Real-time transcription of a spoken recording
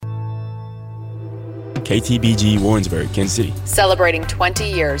KTBG Warrensburg, Kansas City. Celebrating 20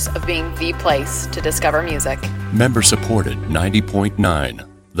 years of being the place to discover music. Member supported 90.9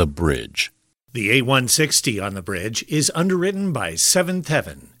 The Bridge. The A160 on the Bridge is underwritten by Seventh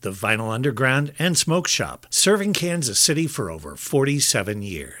Heaven, the Vinyl Underground and Smoke Shop, serving Kansas City for over 47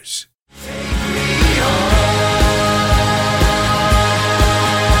 years. Take me home.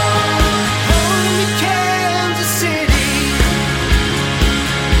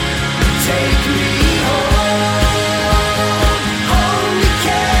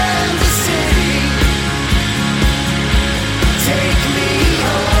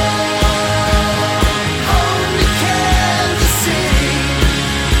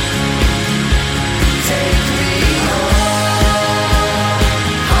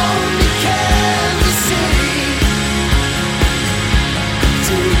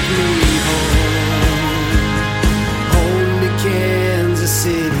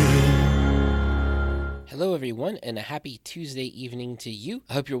 Hello everyone, and a happy Tuesday evening to you.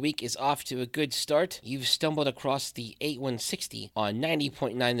 I hope your week is off to a good start. You've stumbled across the 8160 on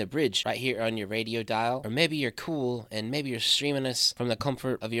 90.9 The Bridge right here on your radio dial. Or maybe you're cool and maybe you're streaming us from the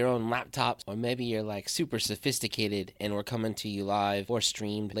comfort of your own laptop. Or maybe you're like super sophisticated and we're coming to you live or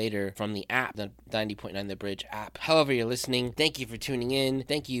streamed later from the app, the 90.9 The Bridge app. However you're listening, thank you for tuning in.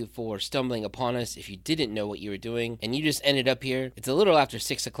 Thank you for stumbling upon us if you didn't know what you were doing and you just ended up here. It's a little after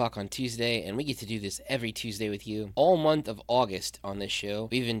 6 o'clock on Tuesday and we get to do this every Tuesday with you all month of August on this show.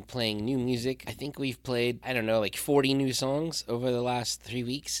 We've been playing new music. I think we've played, like 40 new songs over the last 3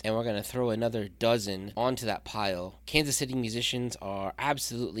 weeks, and we're going to throw another dozen onto that pile. Kansas City musicians are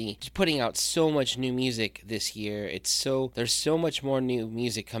absolutely just putting out so much new music this year. There's so much more new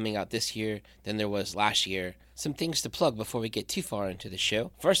music coming out this year than there was last year. Some things to plug before we get too far into the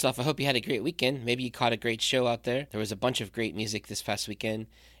show. First off, I hope you had a great weekend. Maybe you caught a great show out there. There was a bunch of great music this past weekend,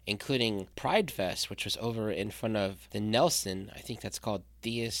 including Pride Fest, which was over in front of the Nelson, I think that's called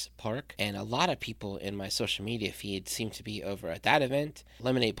Theus Park, and a lot of people in my social media feed seem to be over at that event.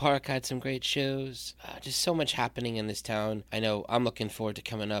 Lemonade Park had some great shows. Just so much happening in this town. I know I'm looking forward to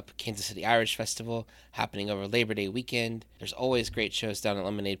coming up. Kansas City Irish Festival happening over Labor Day weekend. There's always great shows down at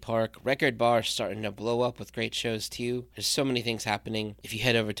Lemonade Park. Record Bar starting to blow up with great shows too. There's so many things happening. If you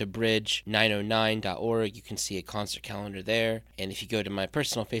head over to bridge909.org, you can see a concert calendar there. And if you go to my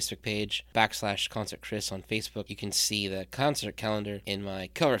personal Facebook page, /ConcertChris on Facebook, you can see the concert calendar in my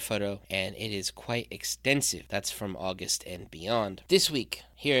cover photo, and it is quite extensive. That's from August and beyond. This week,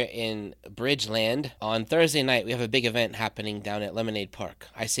 here in Bridgeland, on Thursday night, we have a big event happening down at Lemonade Park.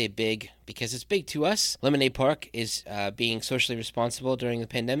 I say big because it's big to us. Lemonade Park is being socially responsible during the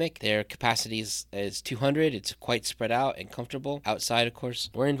pandemic. Their capacity is 200. It's quite spread out and comfortable. Outside, of course,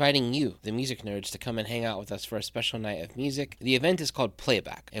 we're inviting you, the music nerds, to come and hang out with us for a special night of music. The event is called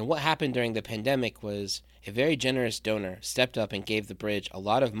Playback, and what happened during the pandemic was a very generous donor stepped up and gave the Bridge a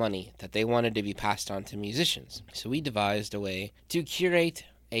lot of money that they wanted to be passed on to musicians. So we devised a way to curate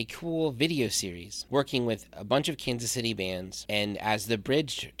a cool video series working with a bunch of Kansas City bands, and as the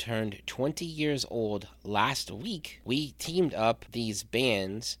Bridge turned 20 years old last week, we teamed up these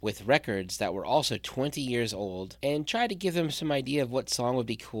bands with records that were also 20 years old and tried to give them some idea of what song would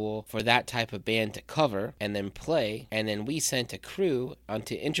be cool for that type of band to cover and then play, and then we sent a crew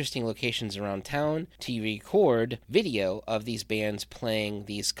onto interesting locations around town to record video of these bands playing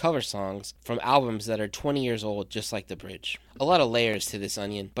these cover songs from albums that are 20 years old, just like the Bridge. A lot of layers to this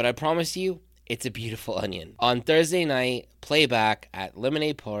onion, but I promise you, it's a beautiful onion. On Thursday night, Playback at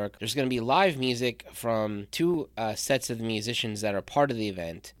Lemonade Park, there's going to be live music from two sets of the musicians that are part of the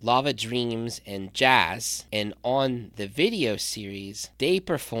event, Lava Dreams and Jazz. And on the video series, they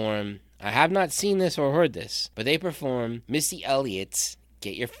perform, I have not seen this or heard this, but they perform Missy Elliott's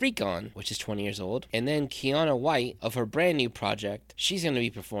Get Your Freak On, which is 20 years old. And then Kiana White, of her brand new project, she's going to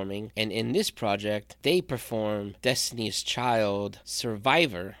be performing. And in this project, they perform Destiny's Child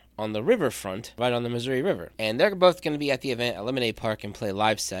Survivor on the riverfront, right on the Missouri River. And they're both going to be at the event at Lemonade Park and play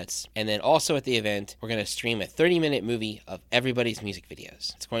live sets. And then also at the event, we're going to stream a 30-minute movie of everybody's music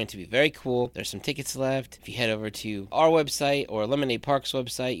videos. It's going to be very cool. There's some tickets left. If you head over to our website or Lemonade Park's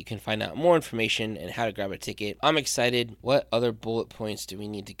website, you can find out more information and how to grab a ticket. I'm excited. What other bullet points do we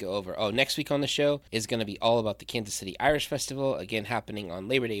need to go over? Oh, next week on the show is going to be all about the Kansas City Irish Festival, again happening on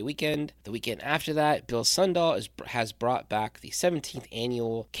Labor Day weekend. The weekend after that, Bill Sundahl has brought back the 17th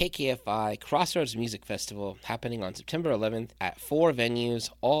annual KKFI Crossroads Music Festival happening on September 11th at 4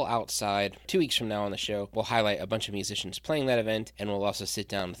 venues, all outside. 2 weeks from now on the show, we'll highlight a bunch of musicians playing that event, and we'll also sit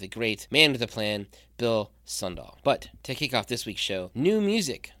down with the great man with a plan, Bill Sundahl. But to kick off this week's show, new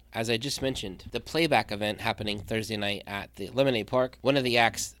music. As I just mentioned, the Playback event happening Thursday night at the Lemonade Park. One of the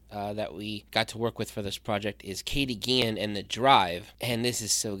acts that we got to work with for this project is Katie Gian and The Drive, and this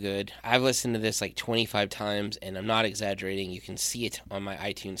is so good. I've listened to this like 25 times, and I'm not exaggerating. You can see it on my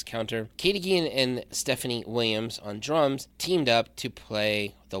iTunes counter. Katie Gian and Stephanie Williams on drums teamed up to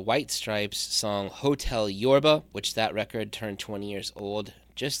play the White Stripes song Hotel Yorba, which that record turned 20 years old,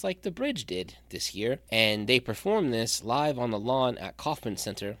 just like The Bridge did this year. And they performed this live on the lawn at Kauffman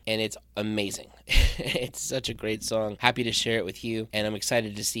Center, and it's amazing. It's such a great song. Happy to share it with you, and I'm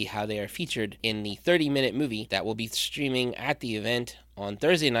excited to see how they are featured in the 30-minute movie that will be streaming at the event on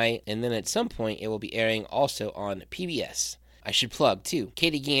Thursday night, and then at some point it will be airing also on PBS. I should plug, too,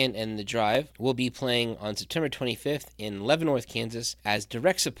 Katie Gian and The Drive will be playing on September 25th in Leavenworth, Kansas, as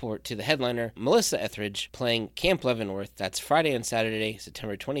direct support to the headliner, Melissa Etheridge, playing Camp Leavenworth. That's Friday and Saturday,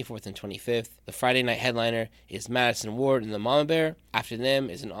 September 24th and 25th. The Friday night headliner is Madison Ward and the Mama Bear. After them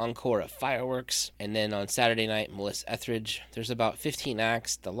is an encore of fireworks. And then on Saturday night, Melissa Etheridge. There's about 15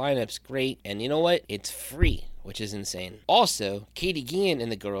 acts. The lineup's great. And you know what? It's free, which is insane. Also, Katie Gian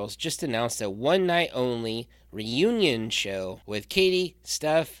and the girls just announced a one-night-only reunion show with Katie,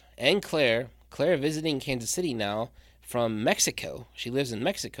 Steph, and Claire. Claire visiting Kansas City now from Mexico. She lives in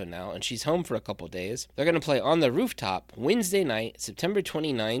Mexico now, and she's home for a couple days. They're going to play on the rooftop Wednesday night, September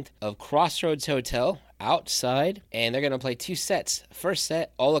 29th, of Crossroads Hotel outside, and they're going to play 2 sets. First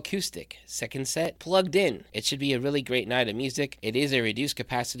set, all acoustic. Second set, plugged in. It should be a really great night of music. It is a reduced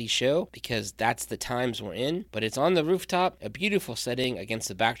capacity show because that's the times we're in, but it's on the rooftop, a beautiful setting against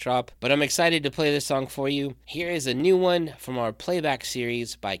the backdrop. But I'm excited to play this song for you. Here is a new one from our playback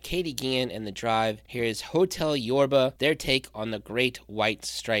series by Katie Gian and The Drive. Here is Hotel Yorba, their take on the great White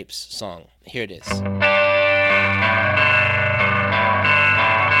Stripes song. Here it is.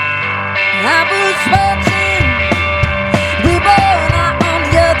 I was watching, we were out on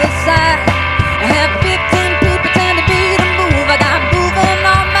the other side. I had 15 people trying to beat a move. I got moving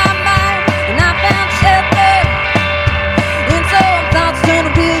on my mind, and I found shelter. And so I'm thoughts turn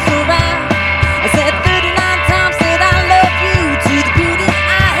the wheels around. I said 39 times that I love you to the beauty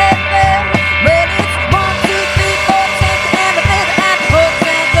I had found. But it's 1, 2, 3, 4, take the elevator at the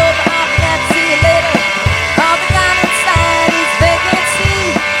hotel over. I'll be glad to see you later. All we got inside is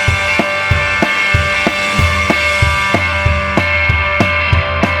vacancy.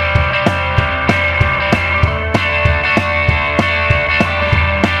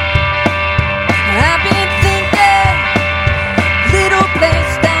 I've been thinking, little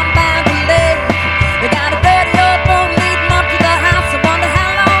place down by the lake. They got a dirty old boat leading up to the house. I wonder how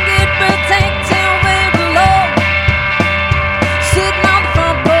long it will take till we're alone. Sitting on the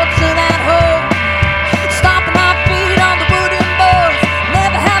front porch of that hole, stomping our feet on the wooden boards.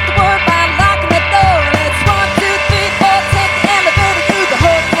 Never have to worry about locking the door. Let's 1, 2, 3, 4, take the elevator through the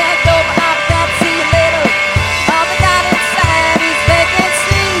hotel over. I'll be glad to see you later. All we got inside is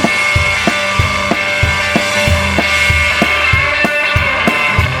vacancy.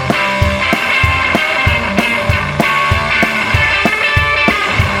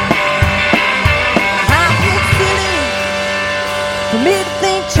 How it's silly for me to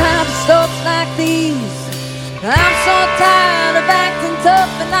think childish thoughts like these. I'm so tired of acting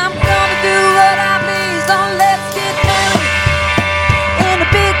tough, and I'm gonna do what I please. Oh, let's get married in a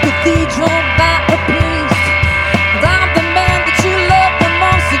big cathedral by a priest. 'Cause I'm the man that you love the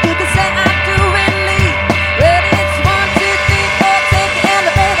most, so you can say I do and leave. Well, it's 1, 2, 3, 4, take the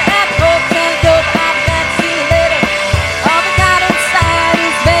elevator at the hotel over. I'll be glad to see you later. All we got inside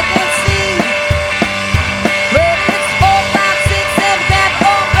is vacancy. Well, it's 4, 5, 6, 7, grab a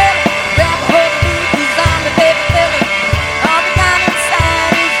hold, baby. Grab a hold of me, 'cause I'm the baby fella. All we got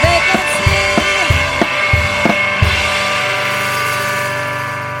inside is vacancy.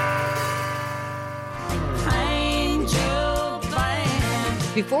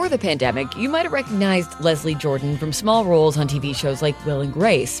 Before the pandemic, you might have recognized Leslie Jordan from small roles on TV shows like Will and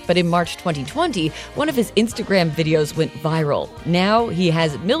Grace, but in March 2020, one of his Instagram videos went viral. Now he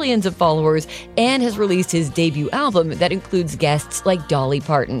has millions of followers and has released his debut album that includes guests like Dolly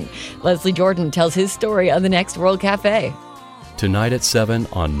Parton. Leslie Jordan tells his story on the Next World Cafe. Tonight at 7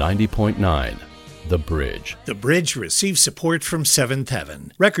 on 90.9, The Bridge. The Bridge receives support from Seventh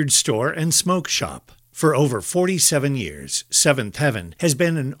Heaven, record store and smoke shop. For over 47 years, Seventh Heaven has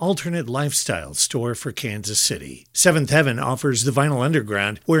been an alternate lifestyle store for Kansas City. Seventh Heaven offers the Vinyl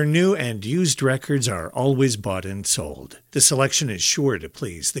Underground, where new and used records are always bought and sold. The selection is sure to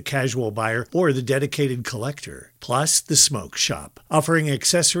please the casual buyer or the dedicated collector. Plus, the smoke shop, offering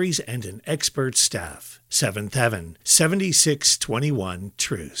accessories and an expert staff. Seventh Heaven, 7621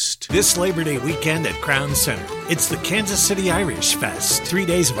 Troost. This Labor Day weekend at Crown Center, it's the Kansas City Irish Fest. 3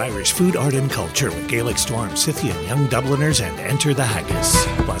 days of Irish food, art, and culture with Gaelic Felix Storm, Scythian Young Dubliners, and Enter the Haggis.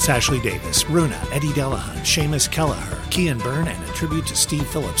 Plus Ashley Davis, Runa, Eddie Delahunt, Seamus Kelleher, Kian Byrne, and a tribute to Steve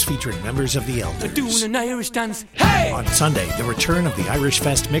Phillips featuring members of the Elders. Doing an Irish dance. Hey! On Sunday, the return of the Irish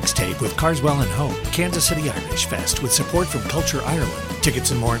Fest mixtape with Carswell and Hope, Kansas City Irish Fest with support from Culture Ireland.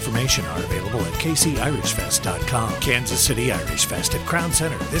 Tickets and more information are available at kcirishfest.com. Kansas City Irish Fest at Crown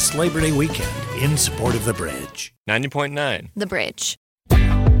Center this Labor Day weekend in support of The Bridge. 90.9. The Bridge.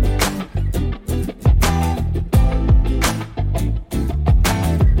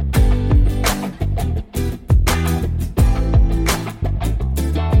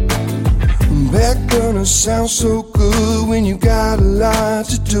 Back burner sounds so good when you got a lot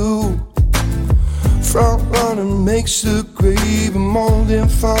to do. Front runner makes the grave more than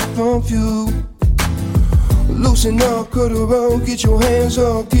far from you. Loosen up, cut around, get your hands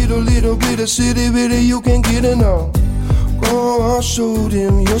up, get a little bit of city with it, you can get enough. Go on, show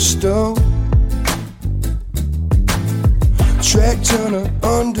them your stuff. Track turner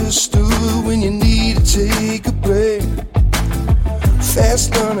understood when you need to take a break.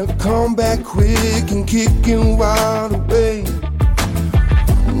 Fast learner, come back quick and kicking wild away.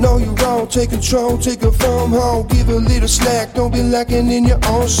 Know you wrong, take control, take it from home. Give a little slack, don't be lacking in your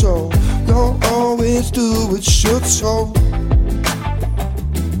own soul. Don't always do what you're told.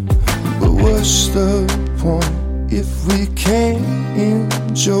 But what's the point if we can't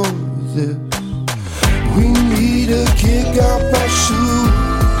enjoy this? We need to kick up our shoes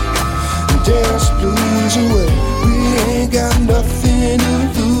and dance blues away. We ain't got nothing to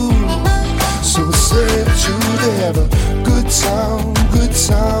lose, so we said to have a good time,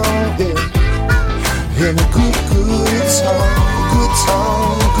 yeah. And a good time,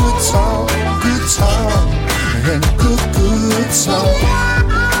 and a good time.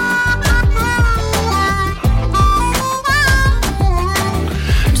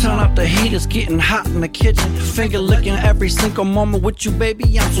 Turn up the heat, it's getting hot in the kitchen. Finger licking every single moment with you,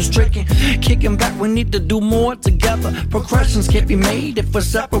 baby, I'm so stricken. Kicking back, we need to do more together. Progressions can't be made if we're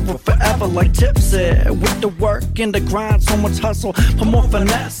separate forever. Like Tip said, with the work and the grind, so much hustle. Put more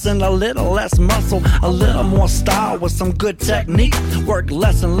finesse and a little less muscle. A little more style with some good technique. Work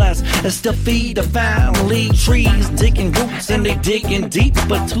less and less and still feed the family. Trees digging roots and they digging deep,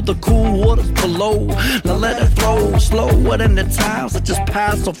 but to the cool waters below. Now let it flow slower than the times that just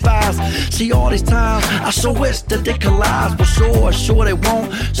pass so fast. See all these times, I sure wish that they collide, but sure they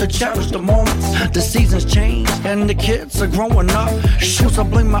won't. So cherish the moments. The seasons change and the kids are growing up. Shoot, I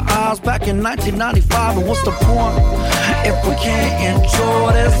blink my eyes back in 1995, and what's the point if we can't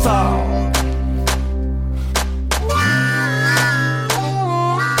enjoy this all?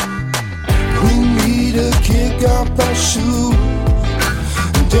 We need to kick up our shoes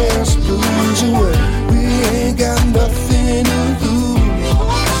and dance blues away. We ain't got nothing to lose.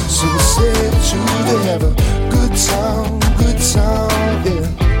 So we said to have a good time, yeah.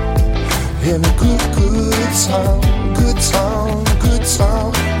 And a good time,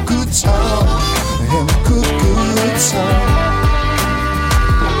 and a good time.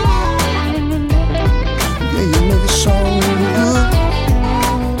 Yeah, you make it sound good.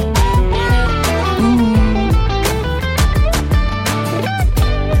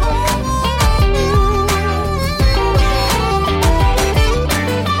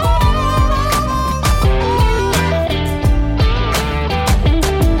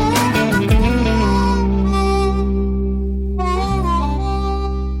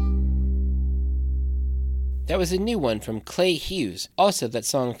 That was a new one from Clay Hughes. Also, that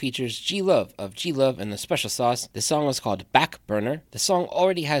song features G-Love of G-Love and the Special Sauce. The song was called Back Burner. The song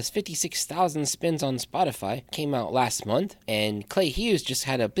already has 56,000 spins on Spotify. Came out last month. And Clay Hughes just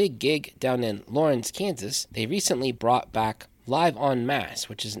had a big gig down in Lawrence, Kansas. They recently brought back Live en Masse,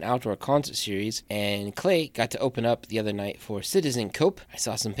 which is an outdoor concert series, and Clay got to open up the other night for Citizen Cope. I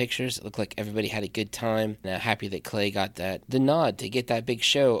saw some pictures. It looked like everybody had a good time, and I'm happy that Clay got the nod to get that big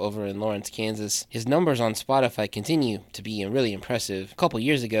show over in Lawrence, Kansas. His numbers on Spotify continue to be really impressive. A couple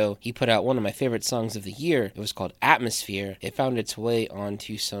years ago, he put out one of my favorite songs of the year. It was called Atmosphere. It found its way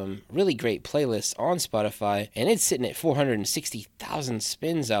onto some really great playlists on Spotify, and it's sitting at 460,000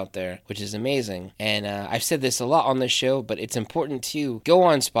 spins out there, which is amazing. And I've said this a lot on this show, but it's important to go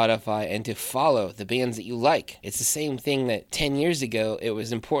on Spotify and to follow the bands that you like. It's the same thing that 10 years ago it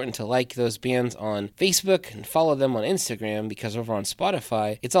was important to like those bands on Facebook and follow them on Instagram, because over on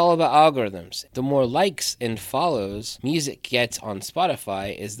Spotify it's all about algorithms. The more likes and follows music gets on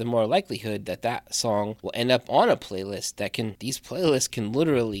Spotify is the more likelihood that that song will end up on a playlist these playlists can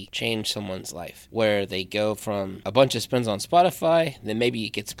literally change someone's life, where they go from a bunch of spins on Spotify, then maybe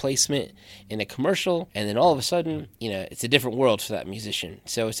it gets placement in a commercial, and then all of a sudden, it's a different different world for that musician.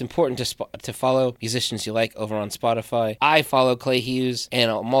 So it's important to follow musicians you like over on Spotify. I follow Clay Hughes,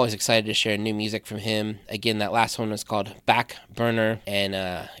 and I'm always excited to share new music from him. Again, that last one was called Back Burner, and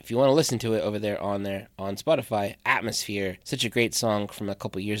if you want to listen to it over there on Spotify, Atmosphere, such a great song from a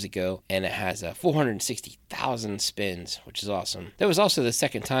couple years ago, and it has 460,000 spins, which is awesome. That was also the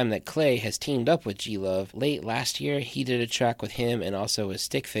second time that Clay has teamed up with G Love. Late last year, he did a track with him and also with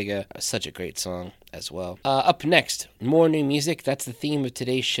Stick Figure, such a great song as well. Up next, more new music. That's the theme of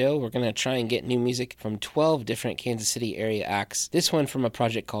today's show. We're going to try and get new music from 12 different Kansas City area acts. This one from a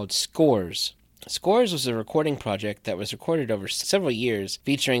project called Scores. Scores was a recording project that was recorded over several years,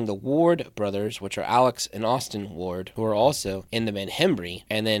 featuring the Ward brothers, which are Alex and Austin Ward, who are also in the band Hembry.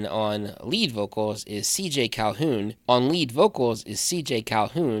 And then on lead vocals is CJ Calhoun.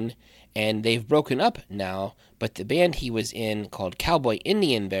 And they've broken up now, but the band he was in, called Cowboy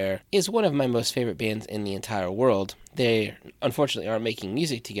Indian Bear, is one of my most favorite bands in the entire world. They unfortunately aren't making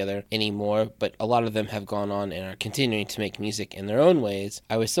music together anymore, but a lot of them have gone on and are continuing to make music in their own ways.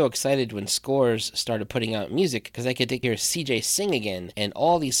 I was so excited when Scores started putting out music because I could hear CJ sing again, and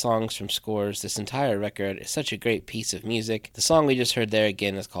all these songs from Scores, this entire record, is such a great piece of music. The song we just heard there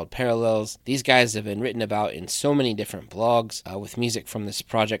again is called Parallels. These guys have been written about in so many different blogs with music from this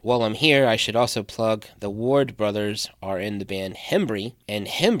project. While I'm here, I should also plug the Ward brothers are in the band Hembry, and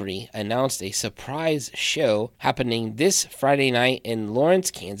Hembry announced a surprise show happening this Friday night in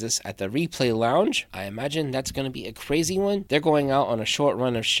Lawrence, Kansas at the Replay Lounge. I imagine that's going to be a crazy one. They're going out on a short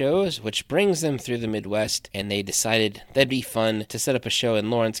run of shows, which brings them through the Midwest, and they decided that'd be fun to set up a show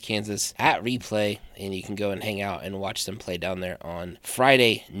in Lawrence, Kansas at Replay, and you can go and hang out and watch them play down there on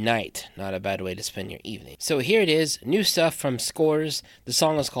Friday night. Not a bad way to spend your evening. So here it is, new stuff from Scores. The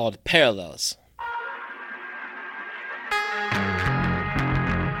song is called Parallels.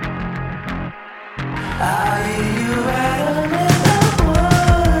 I hear you rattling in the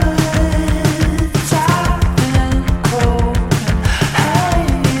woods. I've been broken,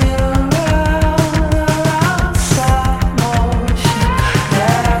 hanging around stop motion.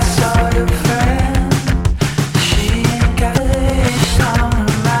 That I saw your friend. She ain't got this on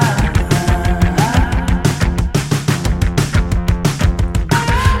her mind.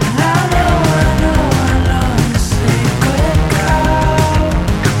 And I know the secret crowd.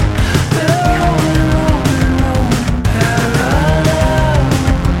 They're rolling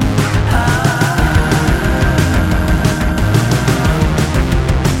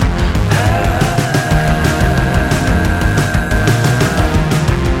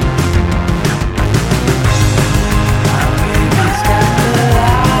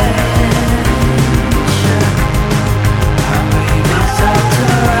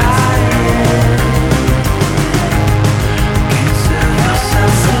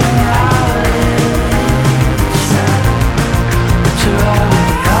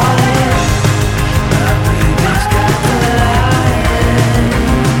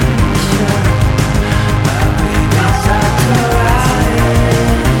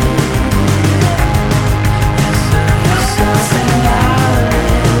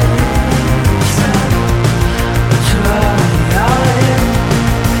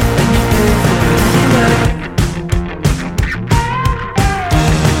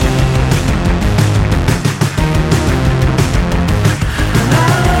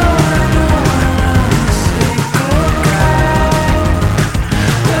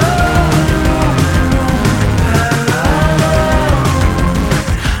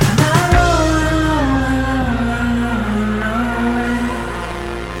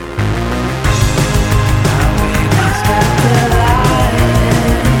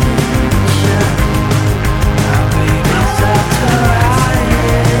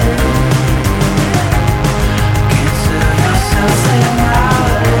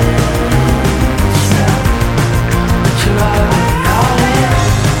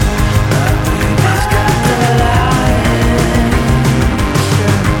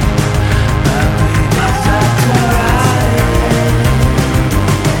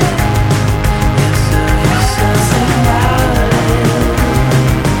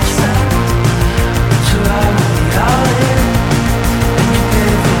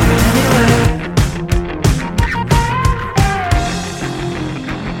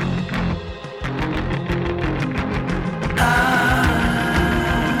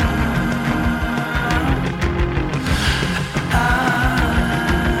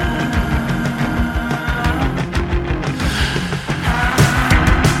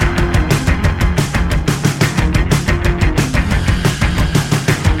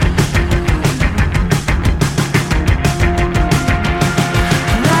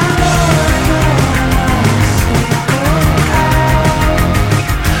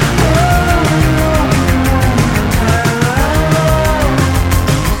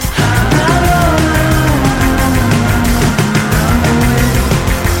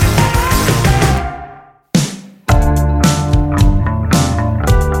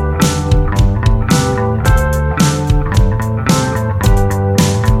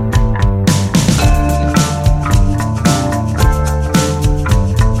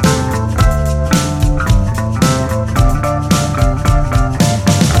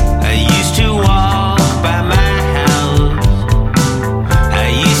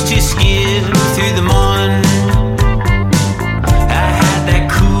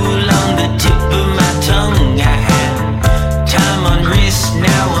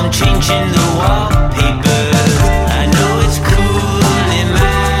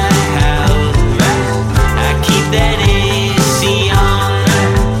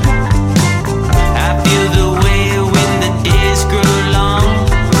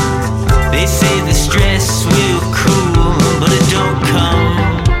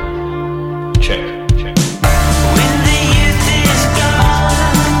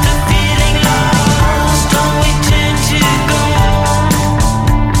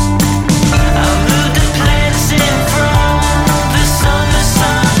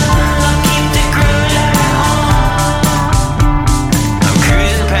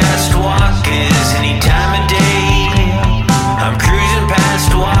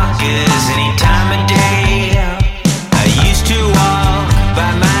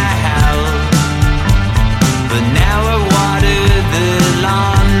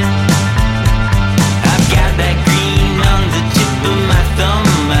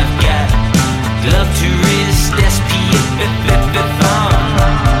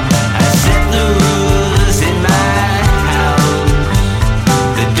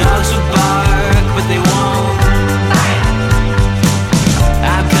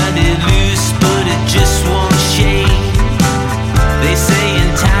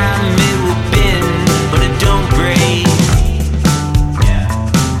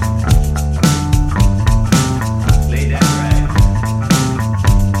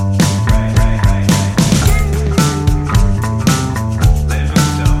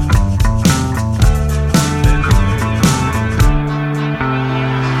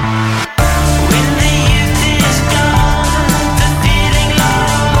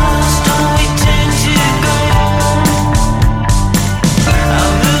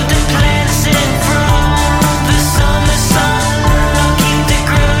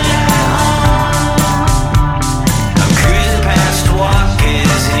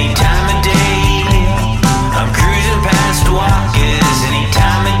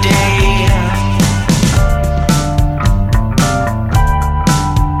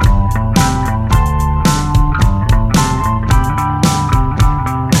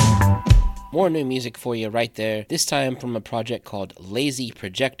new music for you right there. This time from a project called Lazy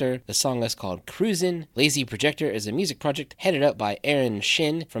Projector. The song is called Cruisin'. Lazy Projector is a music project headed up by Aaron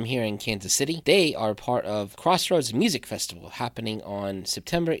Shin from here in Kansas City. They are part of Crossroads Music Festival happening on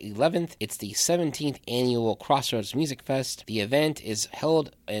September 11th. It's the 17th annual Crossroads Music Fest. The event is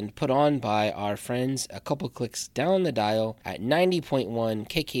held and put on by our friends a couple clicks down the dial at 90.1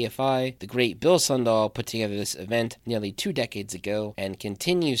 KKFI. The great Bill Sundahl put together this event nearly 2 decades ago and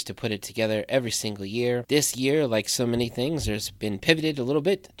continues to put it together every single year. This year, like so many things, there's been pivoted a little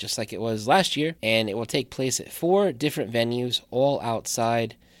bit, just like it was last year, and it will take place at 4 different venues, all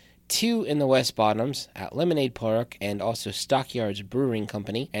outside. 2 in the West Bottoms at Lemonade Park and also Stockyards Brewing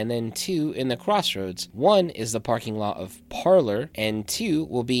Company, and then 2 in the Crossroads. 1 is the parking lot of Parlor, and 2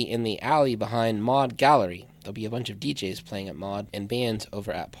 will be in the alley behind Mod Gallery. There'll be a bunch of DJs playing at Mod and bands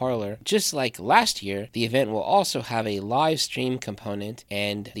over at Parlor. Just like last year, the event will also have a live stream component,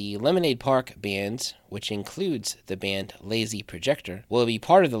 and the Lemonade Park bands, which includes the band Lazy Projector, will be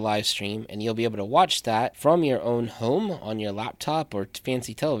part of the live stream, and you'll be able to watch that from your own home on your laptop or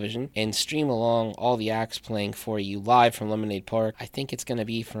fancy television and stream along all the acts playing for you live from Lemonade Park. I think it's going to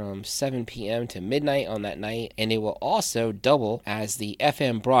be from 7 p.m. to midnight on that night, and it will also double as the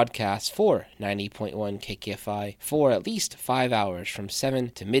FM broadcast for 90.1 KKFI for at least 5 hours from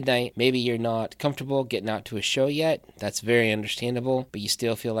 7 to midnight. Maybe you're not comfortable getting out to a show yet. That's very understandable, but you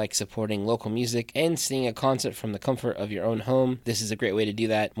still feel like supporting local music and seeing a concert from the comfort of your own home. This is a great way to do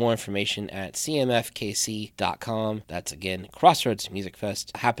that. More information at cmfkc.com. That's again Crossroads Music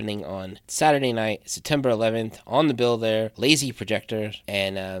Fest happening on Saturday night, September 11th. On the bill there, Lazy Projector,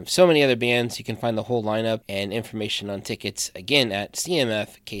 and so many other bands. You can find the whole lineup and information on tickets again at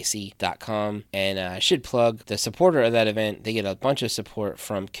cmfkc.com. And I should plug the supporter of that event. They get a bunch of support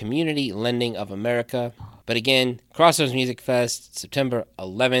from Community Lending of America. But again, Crossroads Music Fest, September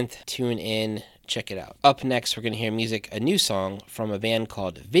 11th. Tune in. Check it out. Up next, we're going to hear a new song from a band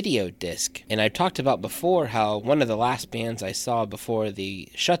called Video Disc. And I've talked about before how one of the last bands I saw before the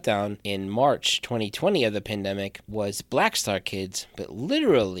shutdown in March 2020 of the pandemic was Black Star Kids. But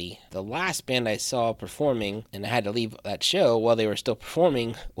literally, the last band I saw performing, and I had to leave that show while they were still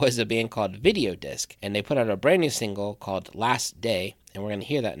performing, was a band called Video Disc. And they put out a brand new single called Last Day. And we're going to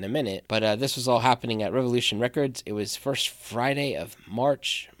hear that in a minute. But this was all happening at Revolution Records. It was first Friday of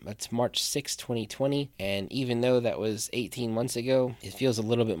March. That's March 6, 2020. And even though that was 18 months ago, it feels a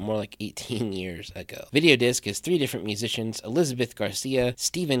little bit more like 18 years ago. Video Disc is 3 different musicians: Elizabeth Garcia,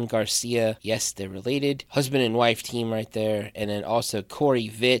 Steven Garcia. Yes, they're related. Husband and wife team right there. And then also Corey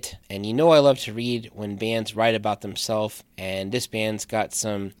Vitt. And you know I love to read when bands write about themselves. And this band's got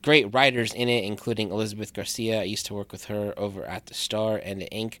some great writers in it, including Elizabeth Garcia. I used to work with her over at the Star and the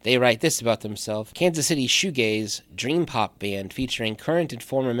Ink. They write this about themselves: Kansas City shoegaze dream pop band featuring current and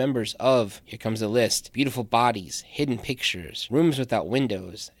former members of, here comes the list, Beautiful Bodies, Hidden Pictures, Rooms Without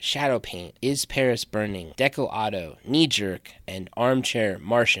Windows, Shadow Paint, Is Paris Burning, Deco Auto, Knee Jerk, and Armchair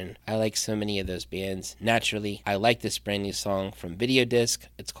Martian. I like so many of those bands. Naturally, I like this brand new song from Video Disc.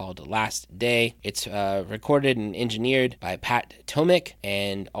 It's called Last Day. It's recorded and engineered by Pat Tomic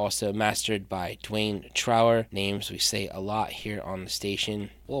and also mastered by Dwayne Trower. Names we say a lot here on the station.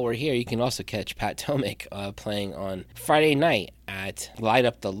 While we're here, you can also catch Pat Tomic playing on Friday night at Light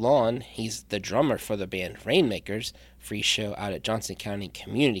Up the Lawn. He's the drummer for the band Rainmakers. Free show out at Johnson County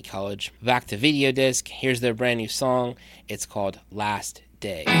Community College. Back to Video Disc. Here's their brand new song. It's called Last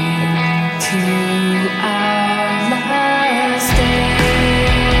Day. To our last day,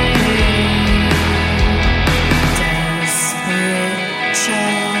 desperate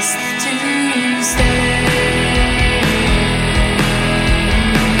just to stay.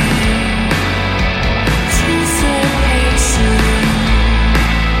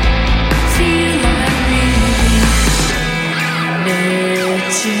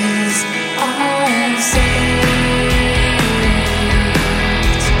 Riches are saved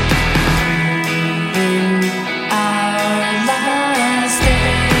in our last day.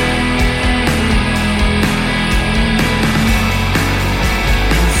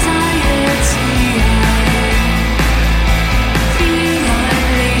 Anxiety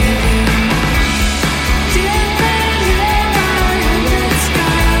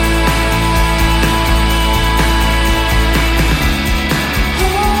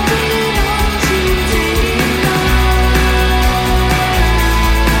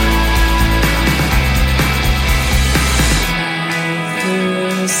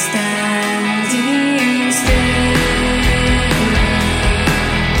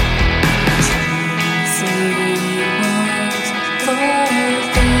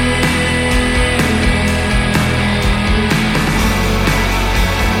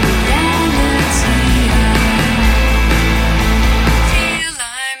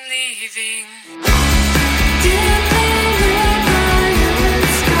breathing. Dipping the violet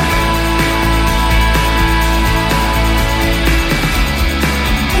sky.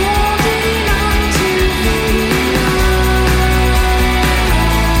 Holding on to the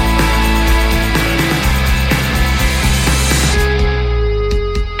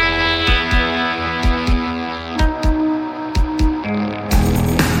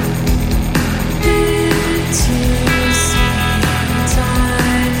bittersweet, I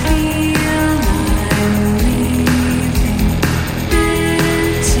feel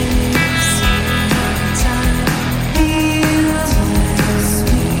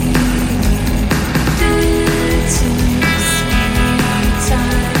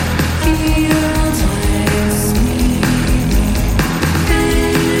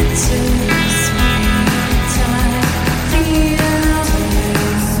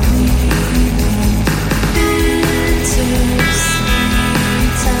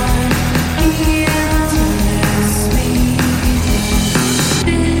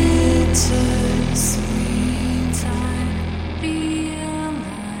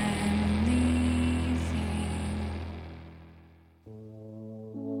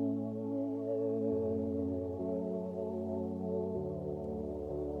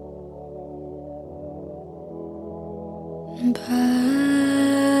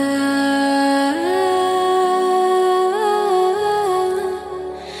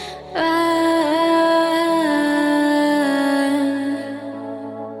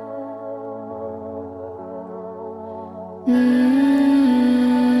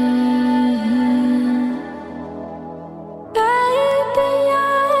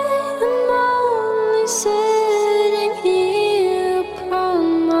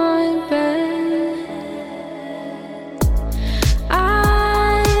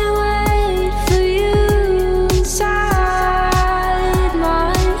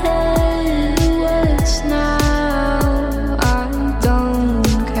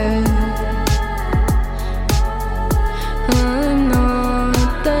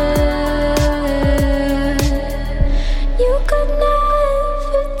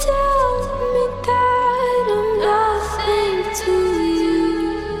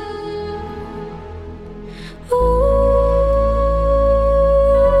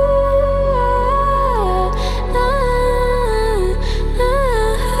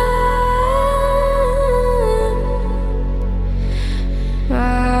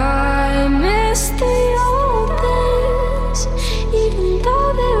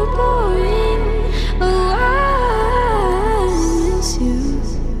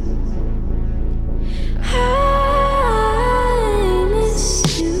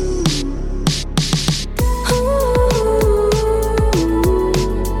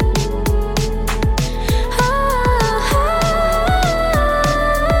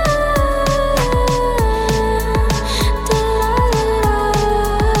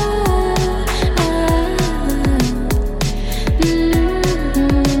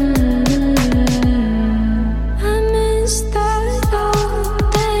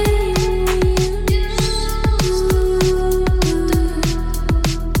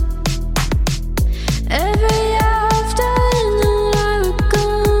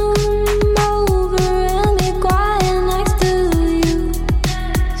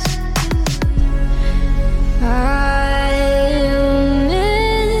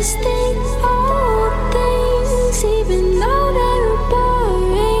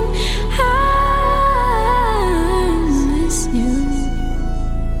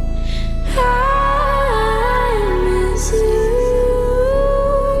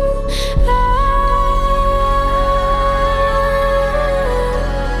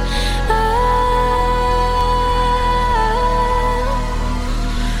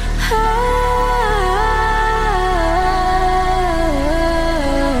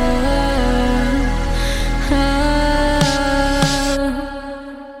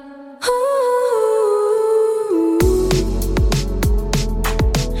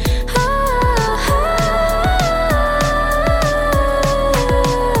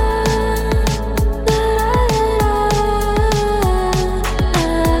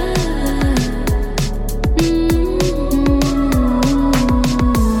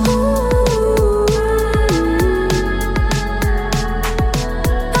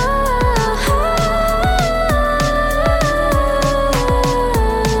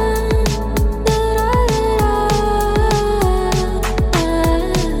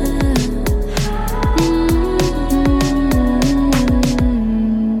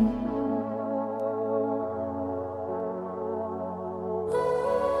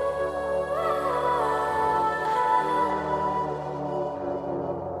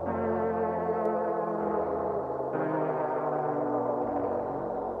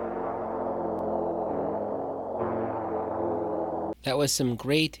That was some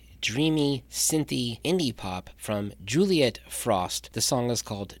great, dreamy, synthy indie pop from Juliet Frost. The song is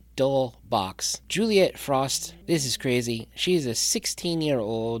called Dull Box. Juliet Frost, this is crazy. She's a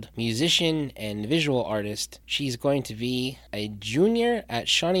 16-year-old musician and visual artist. She's going to be a junior at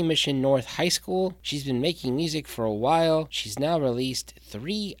Shawnee Mission North High School. She's been making music for a while. She's now released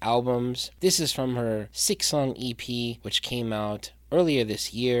 3 albums. This is from her 6-song EP, which came out earlier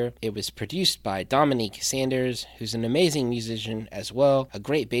this year. It was produced by Dominique Sanders, who's an amazing musician as well, a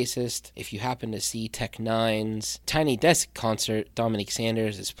great bassist. If you happen to see Tech Nine's Tiny Desk concert, Dominique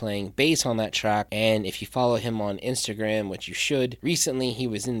Sanders is playing bass on that track, and if you follow him on Instagram, which you should, recently he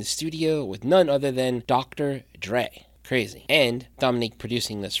was in the studio with none other than Dr. Dre. Crazy. And Dominique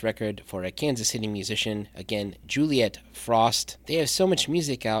producing this record for a Kansas City musician, again, Juliet Frost. They have so much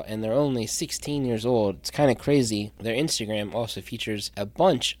music out and they're only 16 years old. It's kind of crazy. Their Instagram also features a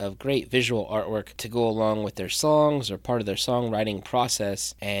bunch of great visual artwork to go along with their songs or part of their songwriting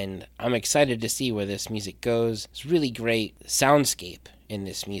process, and I'm excited to see where this music goes. It's really great soundscape in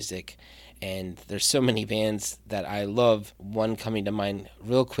this music. And there's so many bands that I love. One coming to mind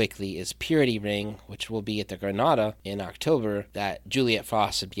real quickly is Purity Ring, which will be at the Granada in October. That Juliet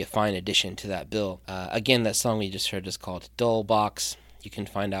Frost would be a fine addition to that bill. Again, that song we just heard is called Dull Box. You can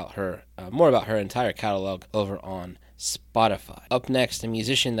find out more about her entire catalog over on Spotify. Up next, a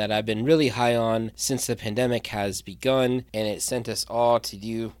musician that I've been really high on since the pandemic has begun, and it sent us all to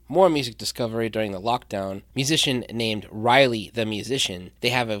do more music discovery during the lockdown. Musician named Riley the Musician. They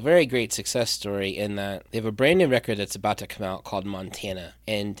have a very great success story in that they have a brand new record that's about to come out called Montana,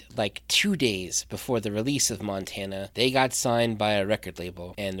 and like 2 days before the release of Montana, they got signed by a record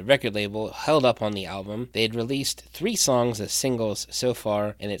label, and the record label held up on the album. They had released 3 songs as singles so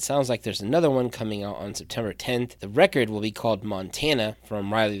far, and it sounds like there's another one coming out on September 10th. The record will be called Montana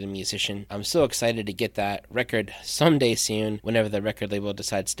from Riley the Musician. I'm so excited to get that record someday soon, whenever the record label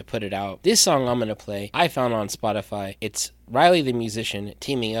decides to put it out. This song I'm going to play, I found on Spotify. It's Riley the Musician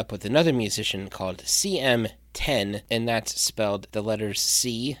teaming up with another musician called CM10, and that's spelled the letters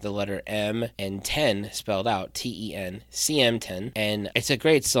C, the letter M, and 10 spelled out, T-E-N, CM10. And it's a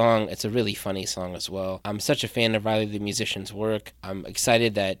great song. It's a really funny song as well. I'm such a fan of Riley the Musician's work. I'm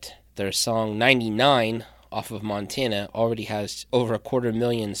excited that their song 99 off of Montana already has over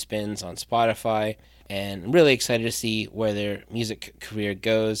 250,000 spins on Spotify, and I'm really excited to see where their music career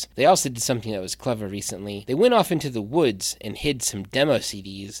goes. They also did something that was clever recently. They went off into the woods and hid some demo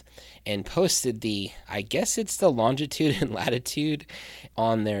CDs and posted I guess it's the longitude and latitude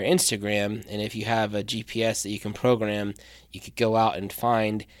on their Instagram, and if you have a GPS that you can program, you could go out and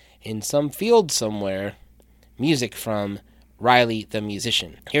find in some field somewhere music from Riley the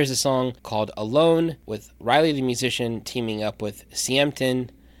Musician. Here's a song called Alone with Riley the Musician teaming up with CM10,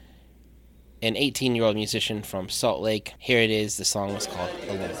 an 18-year-old musician from Salt Lake. Here it is. The song was called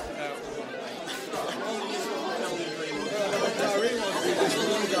Alone.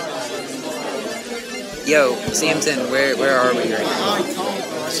 Yo, CM10, where are we right now?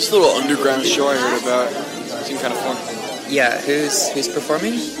 It's this little underground show I heard about. It seemed kind of fun. Yeah, who's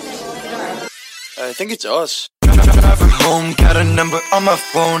performing? I think it's us. Driving home, got a number on my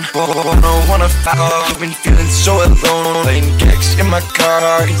phone. Don't wanna fuck off, I've been feeling so alone. Playing gags in my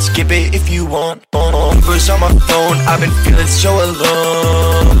car, you can skip it if you want. Numbers on my phone, I've been feeling so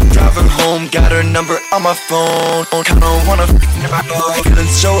alone. Driving home, got her number on my phone. Don't wanna fuck off, feeling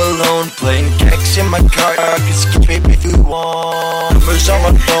so alone. Playing gags in my car, you can skip it if you want. Numbers on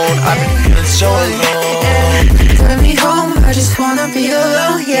my phone, I've been feeling so alone. Send me home, I just wanna be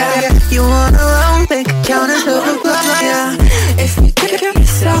alone, yeah. You want alone, bank account is overflow, yeah. If you get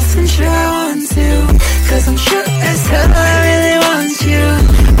yourself, then sure I want to. Cause I'm sure as hell I really want you.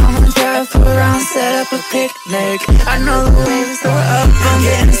 I'ma drive around, set up a picnic. I know the waves are up, I'm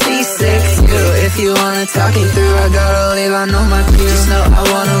getting seasick too. If you wanna talk it through, I gotta leave, I know my cues. Just know I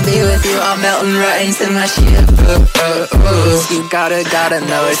wanna be with you, I'm melting right into my shit. You gotta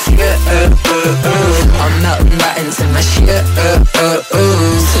know it's good. I'm melting right into my shit.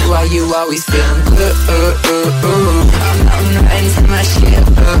 So why you always feeling good? I'm melting right into my shit.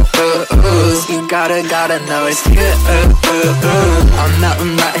 You gotta know it's good. I'm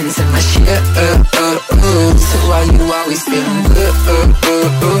melting right into my shit. So why you always feeling good?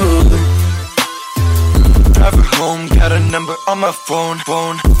 Driving home, got a number on my phone.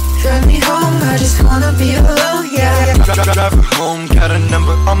 Drive me home, I just wanna be alone, yeah. Driving home, got a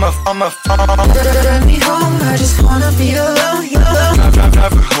number on my phone. Drive me home, I just wanna be alone, yeah.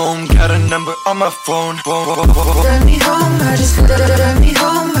 Driving home, got a number on my phone. Drive me home, I just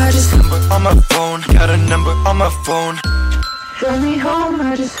number on my phone, got a number on my phone. Drive me home,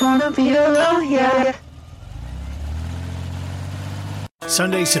 I just wanna be alone, yeah.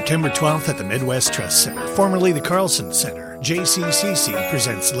 Sunday, September 12th at the Midwest Trust Center, formerly the Carlson Center, JCCC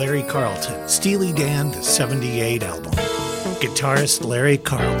presents Larry Carlton, Steely Dan, the 78 album. Guitarist Larry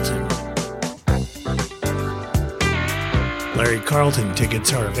Carlton. Larry Carlton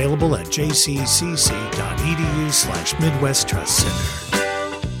tickets are available at jccc.edu/Midwest Trust Center.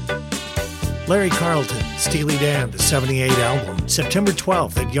 Larry Carlton, Steely Dan, the 78 album, September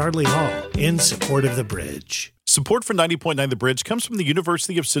 12th at Yardley Hall, in support of The Bridge. Support for 90.9 The Bridge comes from the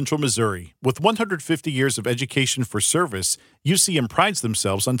University of Central Missouri. With 150 years of education for service, UCM prides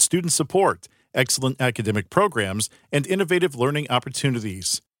themselves on student support, excellent academic programs, and innovative learning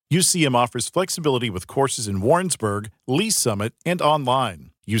opportunities. UCM offers flexibility with courses in Warrensburg, Lee Summit, and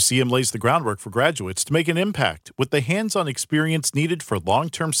online. UCM lays the groundwork for graduates to make an impact with the hands-on experience needed for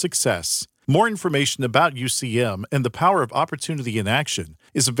long-term success. More information about UCM and the power of opportunity in action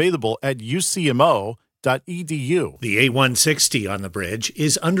is available at UCMO.edu. The A160 on the Bridge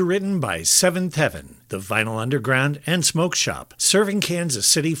is underwritten by Seventh Heaven, the Vinyl Underground and Smoke Shop, serving Kansas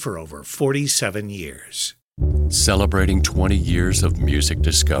City for over 47 years. Celebrating 20 years of music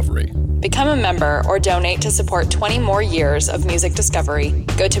discovery. Become a member or donate to support 20 more years of music discovery.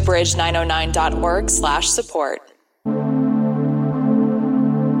 Go to bridge909.org/support.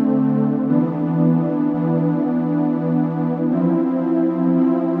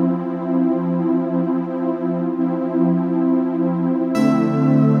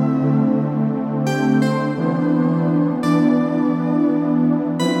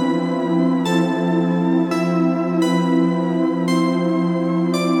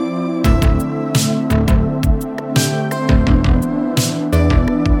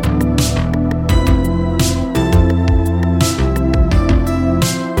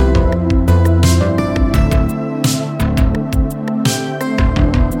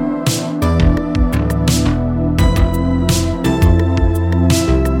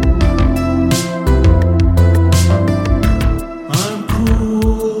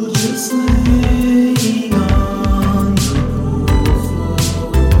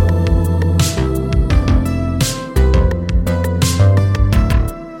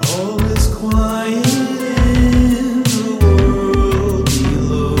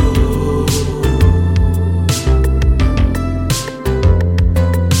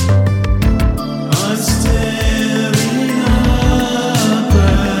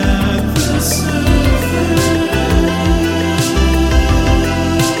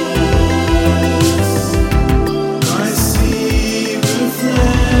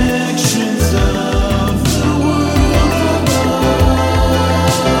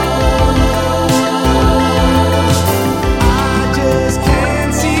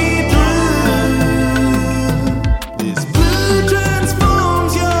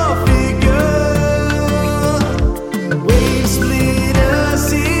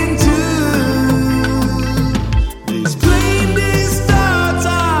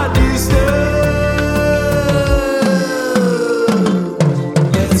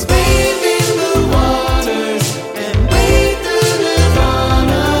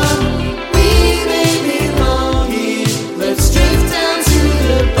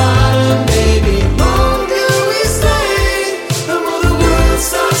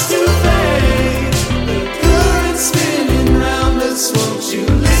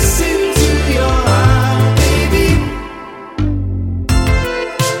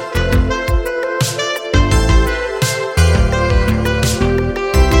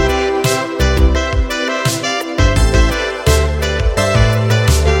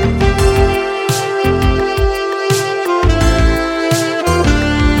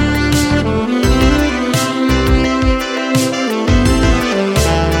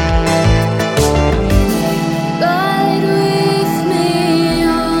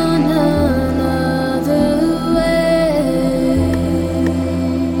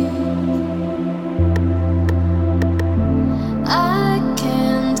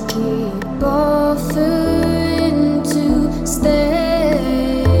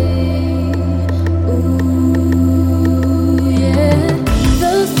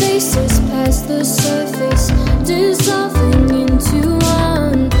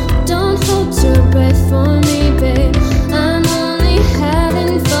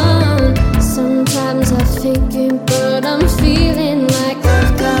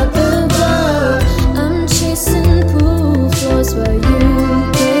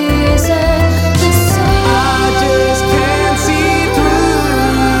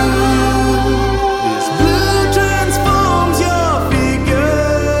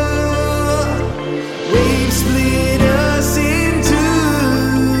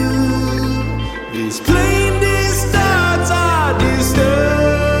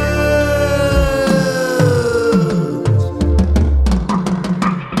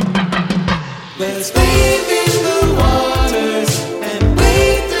 Let's bathe in the waters and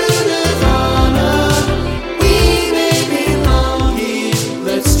wade through nirvana. We may belong here.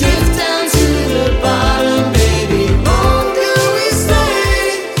 Let's drift down to the bottom, baby. Longer we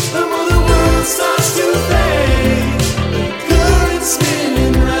stay, the more the world starts to fade. The current's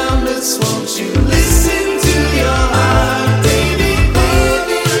spinning round us, won't you listen to your heart, baby? Bathe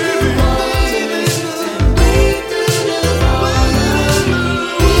in the waters and wade through nirvana.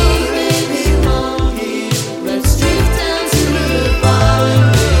 We may belong here. Let's drift down to the bottom,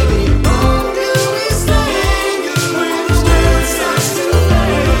 baby. Longer we stay, the more the world starts to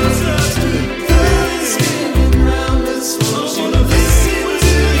fade. The current's spinning round us, won't you listen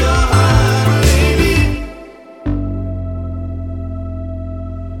to your heart, baby?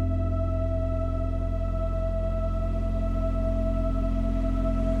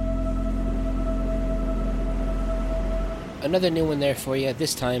 Another new one there for you,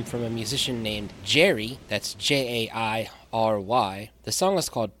 this time from a musician named Jerry. That's Jairy. The song is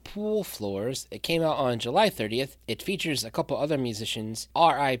called Pool Floors. It came out on July 30th. It features a couple other musicians,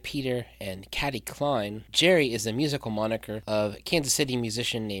 R.I. Peter and Caddy Klein. Jerry is the musical moniker of a Kansas City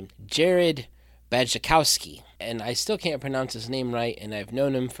musician named Jared Bajkowski. And I still can't pronounce his name right, and I've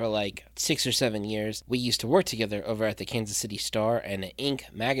known him for like 6 or 7 years. We used to work together over at the Kansas City Star and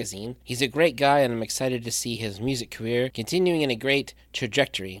Inc. magazine. He's a great guy, and I'm excited to see his music career continuing in a great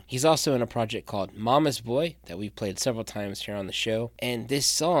trajectory. He's also in a project called Mama's Boy that we've played several times here on the show. And this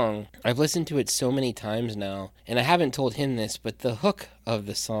song, I've listened to it so many times now, and I haven't told him this, but the hook of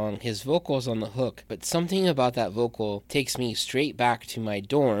the song, his vocals on the hook, but something about that vocal takes me straight back to my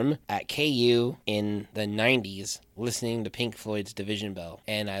dorm at KU in the 90s. Listening to Pink Floyd's Division Bell.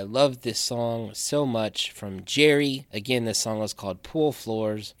 And I loved this song so much from Jerry. Again, this song was called Pool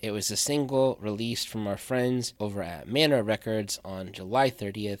Floors. It was a single released from our friends over at Manor Records on July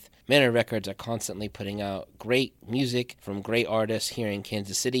 30th. Manor Records are constantly putting out great music from great artists here in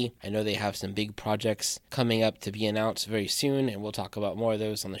Kansas City. I know they have some big projects coming up to be announced very soon, and we'll talk about more of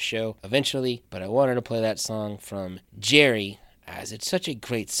those on the show eventually. But I wanted to play that song from Jerry, as it's such a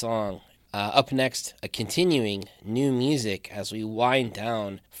great song. Up next, a continuing new music as we wind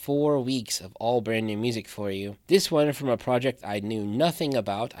down 4 weeks of all brand new music for you. This one from a project I knew nothing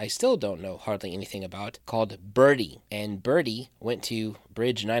about, I still don't know hardly anything about, called Birdie. And Birdie went to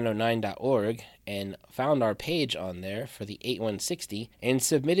bridge909.org and found our page on there for the 8160 and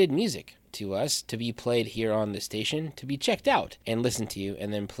submitted music to us to be played here on the station, to be checked out and listened to,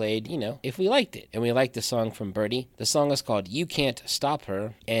 and then played, if we liked it. And we liked the song from Birdie. The song is called You Can't Stop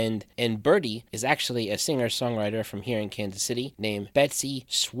Her, and Birdie is actually a singer-songwriter from here in Kansas City named Betsy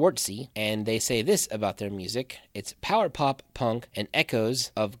Schwartzy, and they say this about their music: it's power pop, punk, and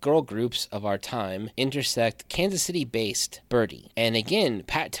echoes of girl groups of our time intersect Kansas City-based Birdie. And again,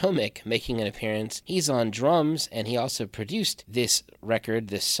 Pat Tomek making an appearance. He's on drums, and he also produced this record,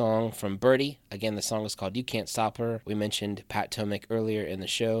 this song from Birdie. Again, the song is called You Can't Stop Her. We mentioned Pat Tomek earlier in the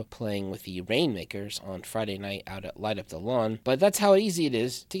show playing with the Rainmakers on Friday night out at Light Up the Lawn. But that's how easy it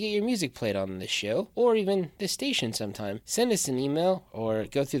is to get your music played on this show, or even this station sometime. Send us an email or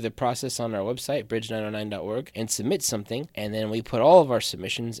go through the process on our website, bridge909.org, and submit something, and then we put all of our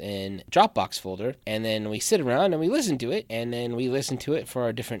submissions in Dropbox folder, and then we sit around and we listen to it, and then we listen to it for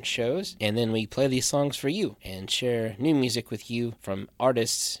our different shows, and then we play these songs for you and share new music with you from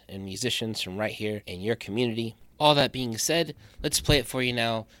artists and musicians from right here in your community. All that being said, let's play it for you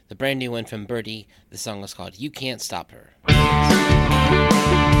now. The brand new one from Birdie. The song is called You Can't Stop Her.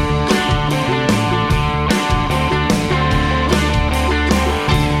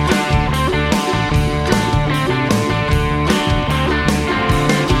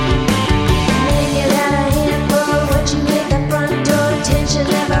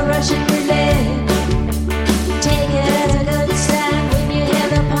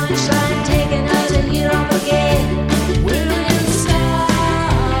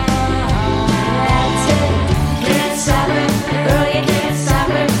 Girl, you can't stop.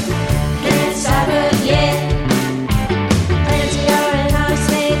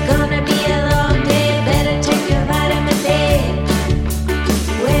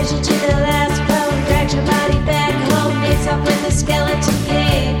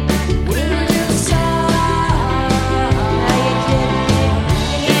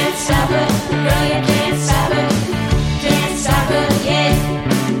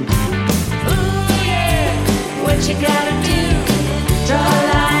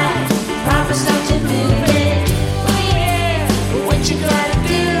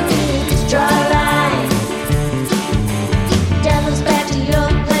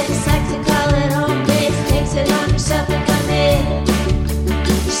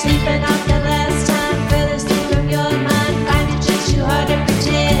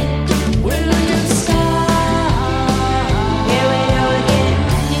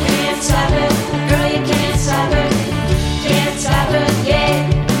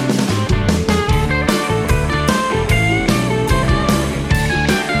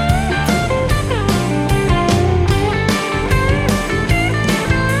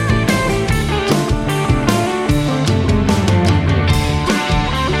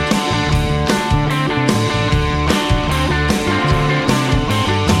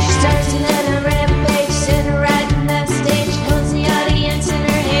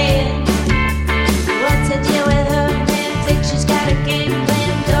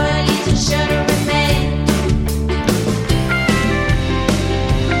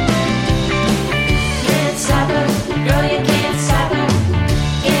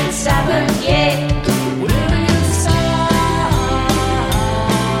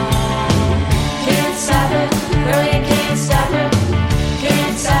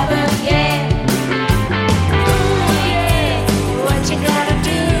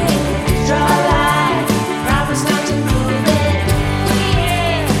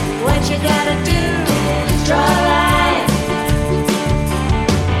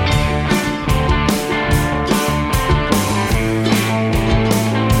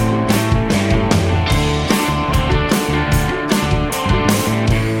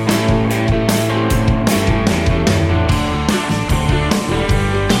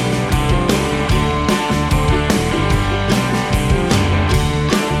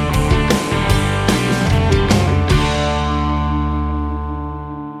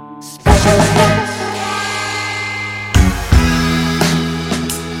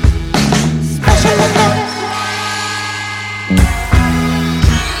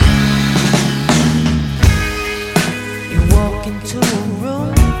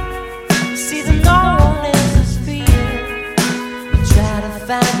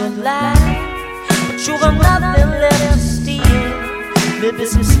 life, but you got nothing left to steal. Maybe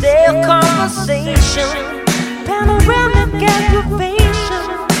some stale conversation, panoramic aggravation,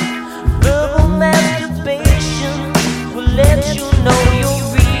 verbal masturbation will let you know you're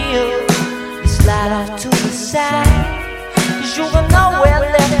real. You slide off to the side, 'cause you got nowhere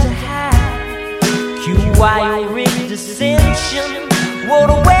left to hide. QYO dissension, what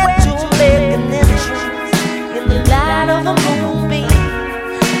a way to make an entrance in the light of a moonbeam,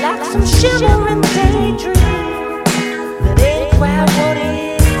 like some shimmering daydream that ain't quite what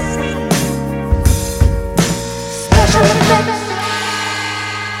it seems. Special effects,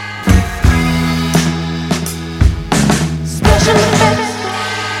 special effects.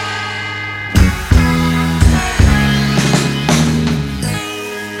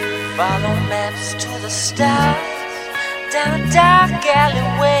 Follow maps to the stars, down a dark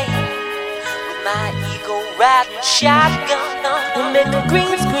alleyway, with my ego riding shotgun, and make a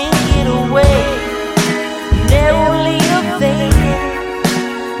green screen get away. Narrow leader fading,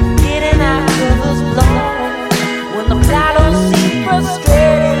 getting our covers blown. When the plot don't seem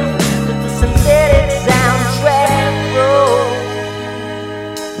frustrating, with the synthetic soundtrack roll.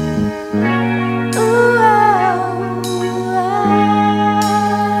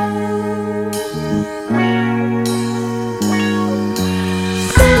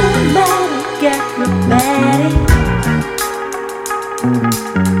 Acrobatic,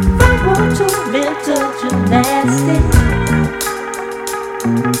 from war to mental gymnastics,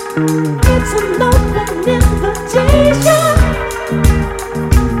 it's an open invitation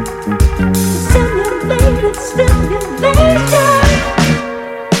to simulated stimulation.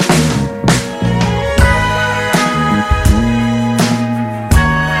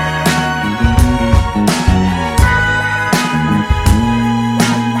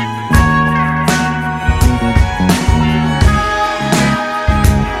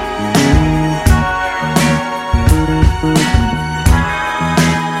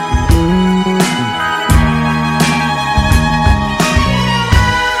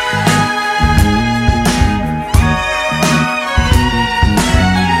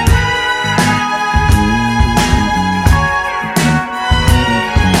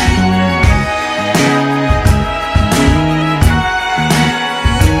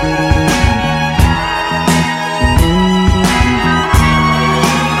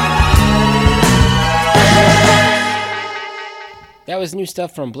 That was new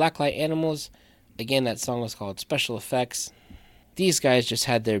stuff from Blacklight Animals. Again, that song was called Special Effects. These guys just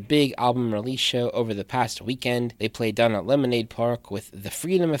had their big album release show over the past weekend. They played down at Lemonade Park with The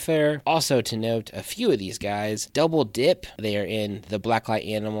Freedom Affair. Also to note, a few of these guys double dip. They are in the Blacklight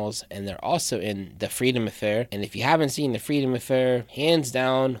Animals and they're also in The Freedom Affair. And if you haven't seen The Freedom Affair, hands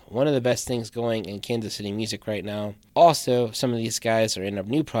down, one of the best things going in Kansas City music right now. Also, some of these guys are in a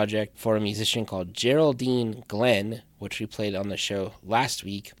new project for a musician called Geraldine Glenn, which we played on the show last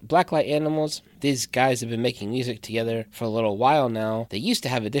week. Blacklight Animals, these guys have been making music together for a little while now. They used to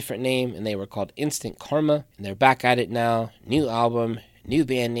have a different name, and they were called Instant Karma, and they're back at it now. New album, new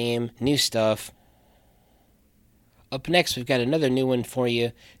band name, new stuff. Up next, we've got another new one for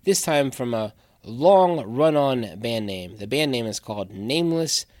you, this time from a long run-on band name. The band name is called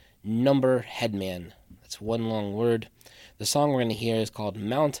Nameless Number Headman. That's one long word. The song we're going to hear is called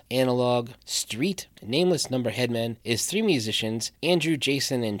Mount Analog Street. Nameless Number Headman is three musicians, Andrew,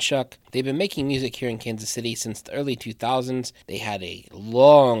 Jason, and Chuck. They've been making music here in Kansas City since the early 2000s. They had a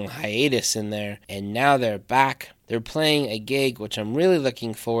long hiatus in there, and now they're back. They're playing a gig, which I'm really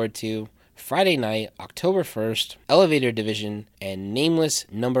looking forward to. Friday night, October 1st, Elevator Division and Nameless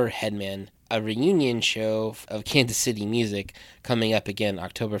Number Headman. A reunion show of Kansas City music coming up again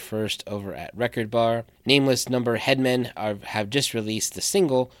October 1st over at Record Bar. Nameless Number Headmen have just released the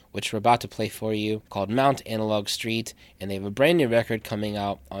single, which we're about to play for you, called Mount Analog Street, and they have a brand new record coming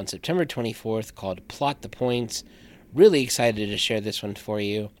out on September 24th called Plot the Points. Really excited to share this one for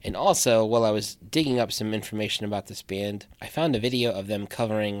you. And also, while I was digging up some information about this band, I found a video of them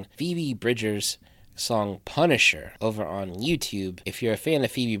covering Phoebe Bridgers' song Punisher over on YouTube. If you're a fan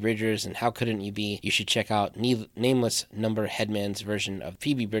of Phoebe Bridgers, and how couldn't you be, you should check out Nameless Number Headman's version of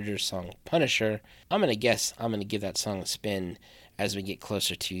Phoebe Bridgers' song Punisher. I'm going to give that song a spin as we get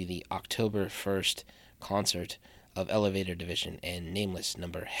closer to the October 1st concert of Elevator Division and Nameless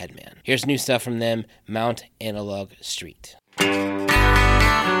Number Headman. Here's new stuff from them, Mount Analog Street.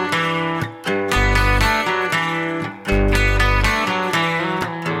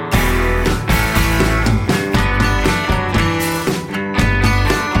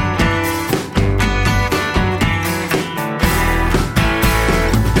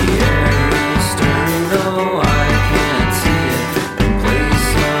 Though I can't see it, in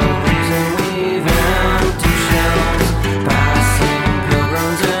place of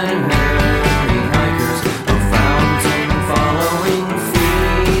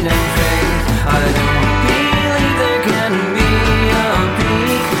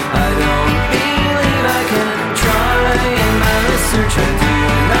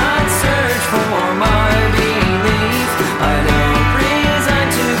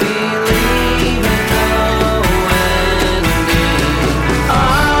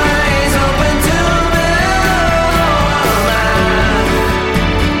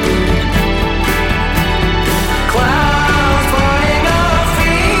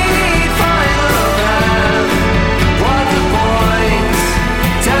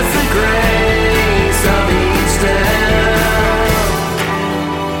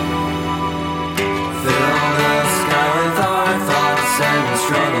and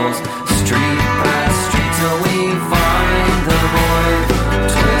struggles, street